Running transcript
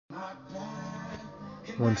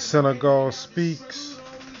When Senegal speaks,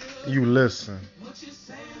 you listen.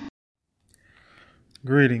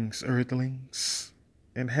 Greetings, Earthlings,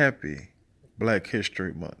 and happy Black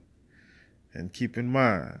History Month. And keep in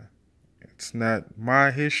mind, it's not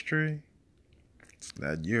my history, it's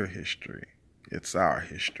not your history, it's our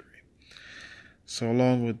history. So,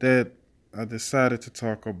 along with that, I decided to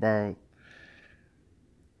talk about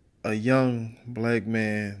a young black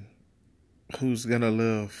man who's gonna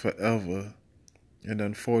live forever, and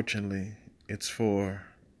unfortunately, it's for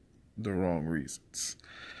the wrong reasons.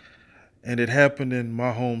 And it happened in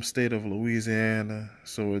my home state of Louisiana,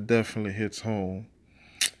 so it definitely hits home.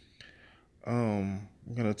 I'm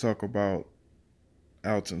going to talk about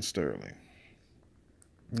Alton Sterling.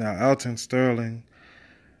 Now, Alton Sterling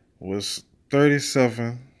was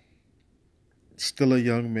 37, still a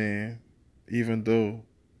young man, even though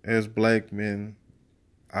as black men,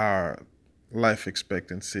 our life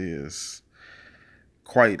expectancy is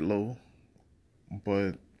quite low.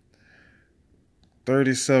 But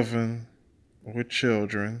 37 with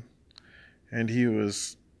children, and he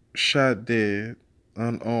was shot dead,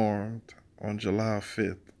 unarmed, on July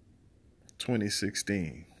 5th,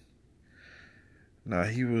 2016. Now,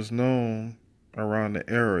 he was known around the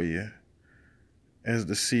area as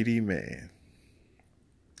the CD Man.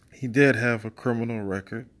 He did have a criminal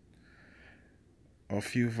record, a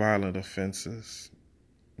few violent offenses,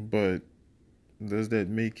 but does that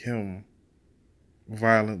make him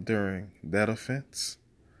violent during that offense?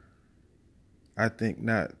 I think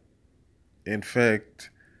not. In fact,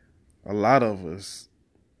 a lot of us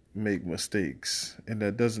make mistakes, and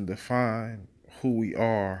that doesn't define who we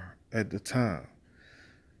are at the time.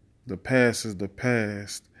 The past is the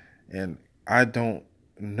past, and I don't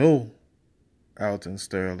know Alton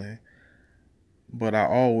Sterling, but I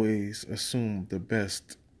always assume the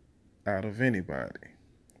best out of anybody,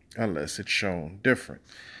 unless it's shown different,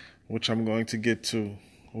 which I'm going to get to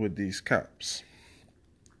with these cops.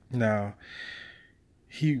 Now,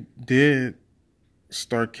 he did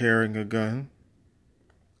start carrying a gun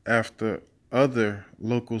after other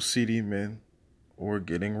local CD men were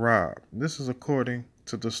getting robbed. This is according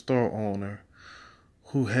to the store owner,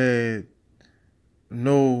 who had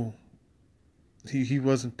he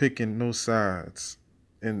wasn't picking no sides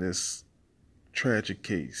in this tragic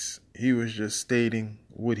case. He was just stating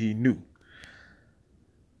what he knew.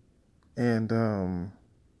 And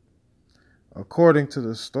according to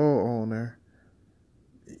the store owner,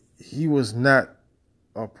 he was not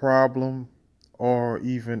a problem or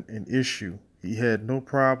even an issue. He had no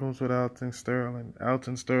problems with Alton Sterling.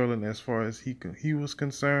 Alton Sterling, as far as he was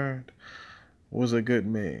concerned, was a good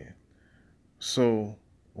man. So,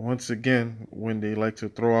 once again, when they like to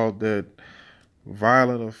throw out that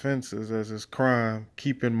violent offenses as his crime,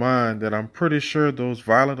 keep in mind that I'm pretty sure those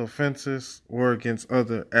violent offenses were against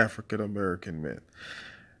other African American men.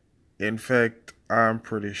 In fact, I'm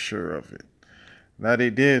pretty sure of it. Now,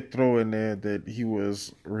 they did throw in there that he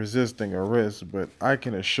was resisting arrest, but I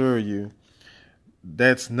can assure you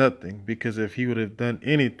that's nothing, because if he would have done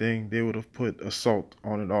anything, they would have put assault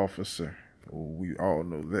on an officer. We all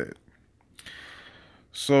know that.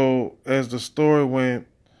 So, as the story went,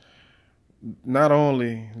 not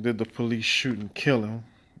only did the police shoot and kill him,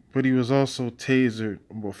 but he was also tasered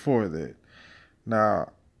before that.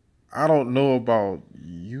 Now, I don't know about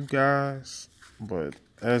you guys, but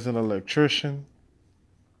as an electrician,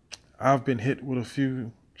 I've been hit with a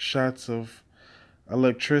few shots of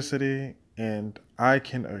electricity, and I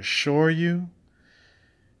can assure you,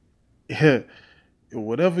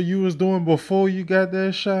 whatever you was doing before you got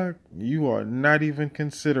that shock, you are not even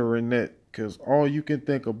considering that, because all you can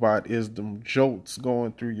think about is them jolts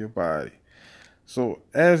going through your body. So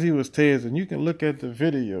as he was tasing, you can look at the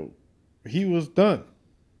video, he was done.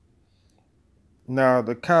 Now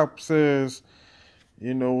the cop says,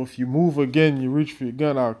 if you move again, you reach for your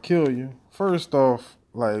gun, I'll kill you. First off,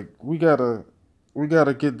 we gotta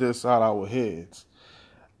get this out of our heads.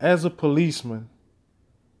 As a policeman,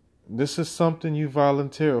 this is something you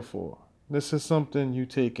volunteer for. This is something you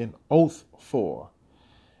take an oath for.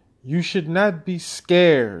 You should not be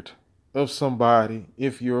scared of somebody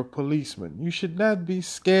if you're a policeman. You should not be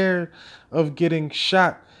scared of getting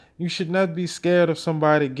shot. You should not be scared of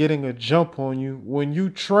somebody getting a jump on you when you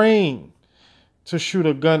train to shoot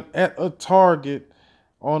a gun at a target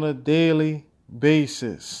on a daily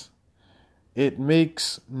basis. It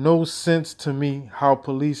makes no sense to me how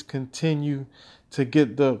police continue to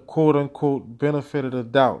get the quote-unquote benefit of the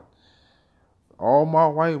doubt. All my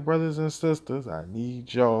white brothers and sisters, I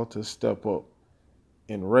need y'all to step up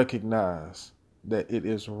and recognize that it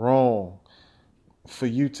is wrong for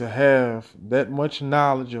you to have that much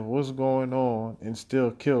knowledge of what's going on and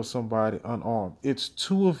still kill somebody unarmed. It's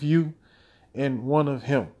two of you and one of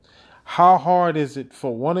him. How hard is it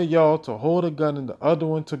for one of y'all to hold a gun and the other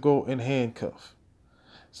one to go in handcuff?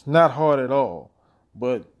 It's not hard at all,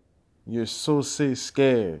 but you're so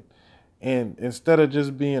scared. And instead of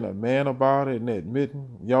just being a man about it and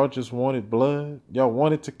admitting y'all just wanted blood, y'all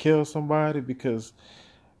wanted to kill somebody because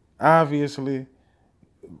obviously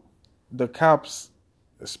the cops,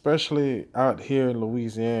 especially out here in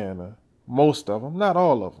Louisiana, most of them, not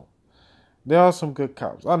all of them, there are some good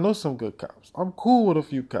cops. I know some good cops. I'm cool with a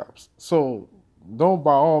few cops. So don't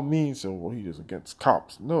by all means say, well, he is against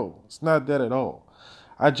cops. No, it's not that at all.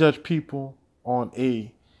 I judge people on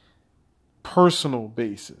a personal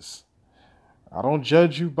basis. I don't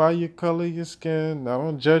judge you by your color of your skin. I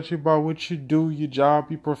don't judge you by what you do, your job,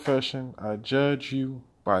 your profession. I judge you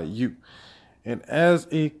by you. And as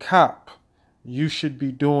a cop, you should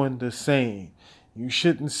be doing the same. You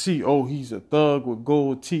shouldn't see, oh, he's a thug with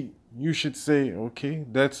gold teeth. You should say, okay,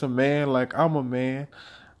 that's a man like I'm a man.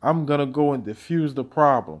 I'm going to go and diffuse the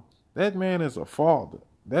problem. That man is a father.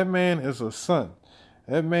 That man is a son.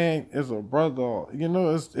 That man is a brother. You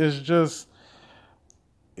know,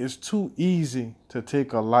 it's too easy to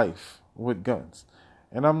take a life with guns.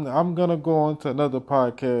 And I'm gonna go on to another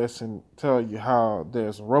podcast and tell you how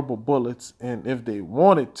there's rubber bullets, and if they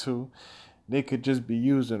wanted to, they could just be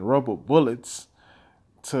using rubber bullets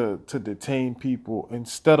to detain people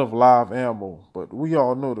instead of live ammo. But we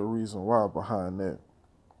all know the reason why behind that.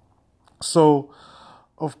 So,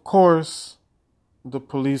 of course, the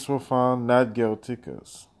police were found not guilty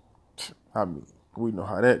because, I mean, we know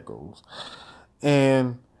how that goes.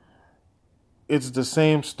 And it's the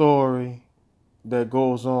same story that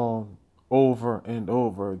goes on over and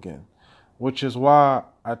over again, which is why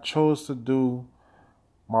I chose to do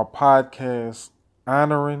my podcast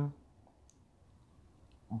honoring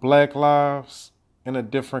Black lives in a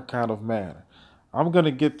different kind of manner. I'm going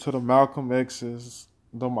to get to the Malcolm X's,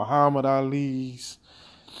 the Muhammad Ali's,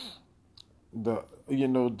 the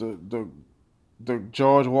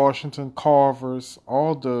George Washington Carvers,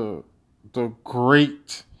 all the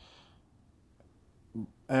great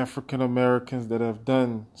African Americans that have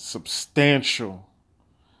done substantial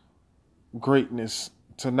greatness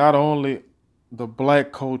to not only the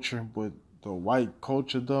black culture, but the white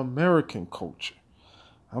culture, the American culture.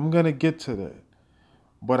 I'm going to get to that.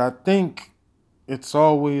 But I think it's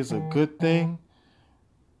always a good thing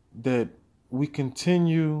that we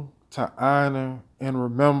continue to honor and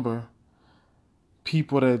remember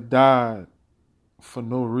people that died for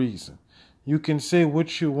no reason. You can say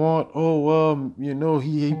what you want. Oh, well,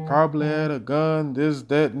 he probably had a gun, this,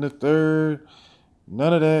 that, and the third.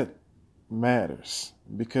 None of that matters.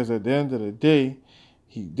 Because at the end of the day,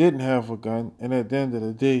 he didn't have a gun. And at the end of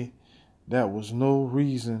the day, that was no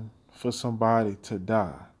reason for somebody to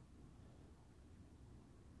die.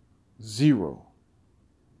 Zero.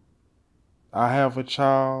 I have a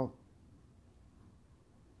child.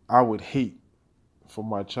 I would hate for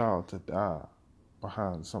my child to die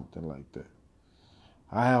behind something like that.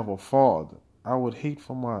 I have a father. I would hate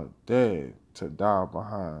for my dad to die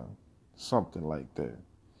behind something like that.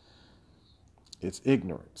 It's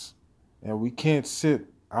ignorance. And we can't sit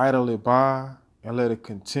idly by and let it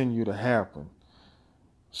continue to happen.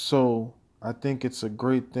 So I think it's a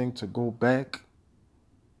great thing to go back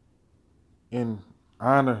and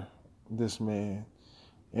honor this man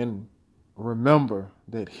and remember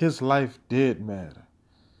that his life did matter.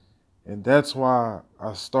 And that's why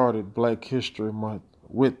I started Black History Month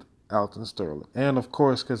with Alton Sterling. And of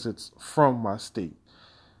course, because it's from my state.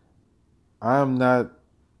 I'm not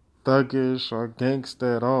thuggish or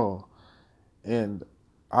gangster at all. And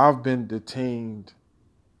I've been detained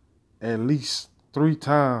at least 3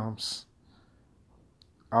 times.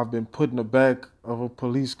 I've been put in the back of a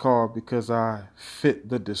police car because I fit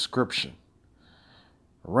the description.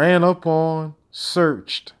 Ran up on,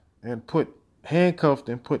 searched, and handcuffed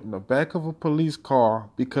and put in the back of a police car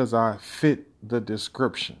because I fit the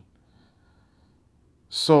description.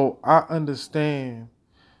 So I understand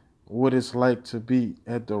what it's like to be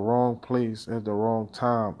at the wrong place at the wrong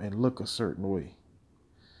time and look a certain way.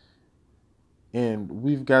 And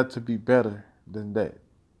we've got to be better than that.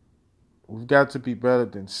 We've got to be better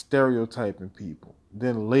than stereotyping people,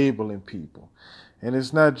 than labeling people. And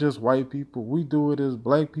it's not just white people. We do it as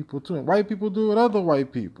black people too. And white people do it with other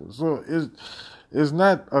white people. So it's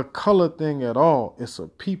not a color thing at all. It's a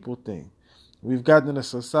people thing. We've gotten in a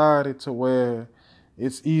society to where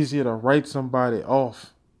it's easier to write somebody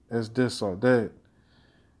off as this or that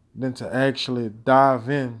than to actually dive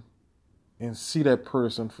in and see that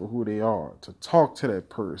person for who they are, to talk to that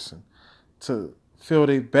person, to feel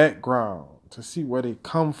their background, to see where they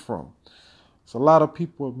come from. It's a lot of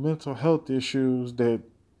people with mental health issues that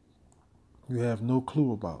you have no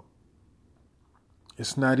clue about.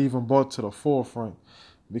 It's not even brought to the forefront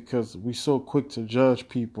because we so quick to judge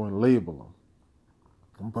people and label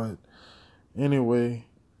them. But anyway,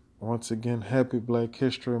 once again, happy Black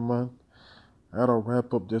History Month. That'll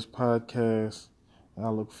wrap up this podcast. I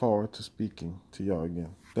look forward to speaking to y'all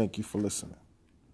again. Thank you for listening.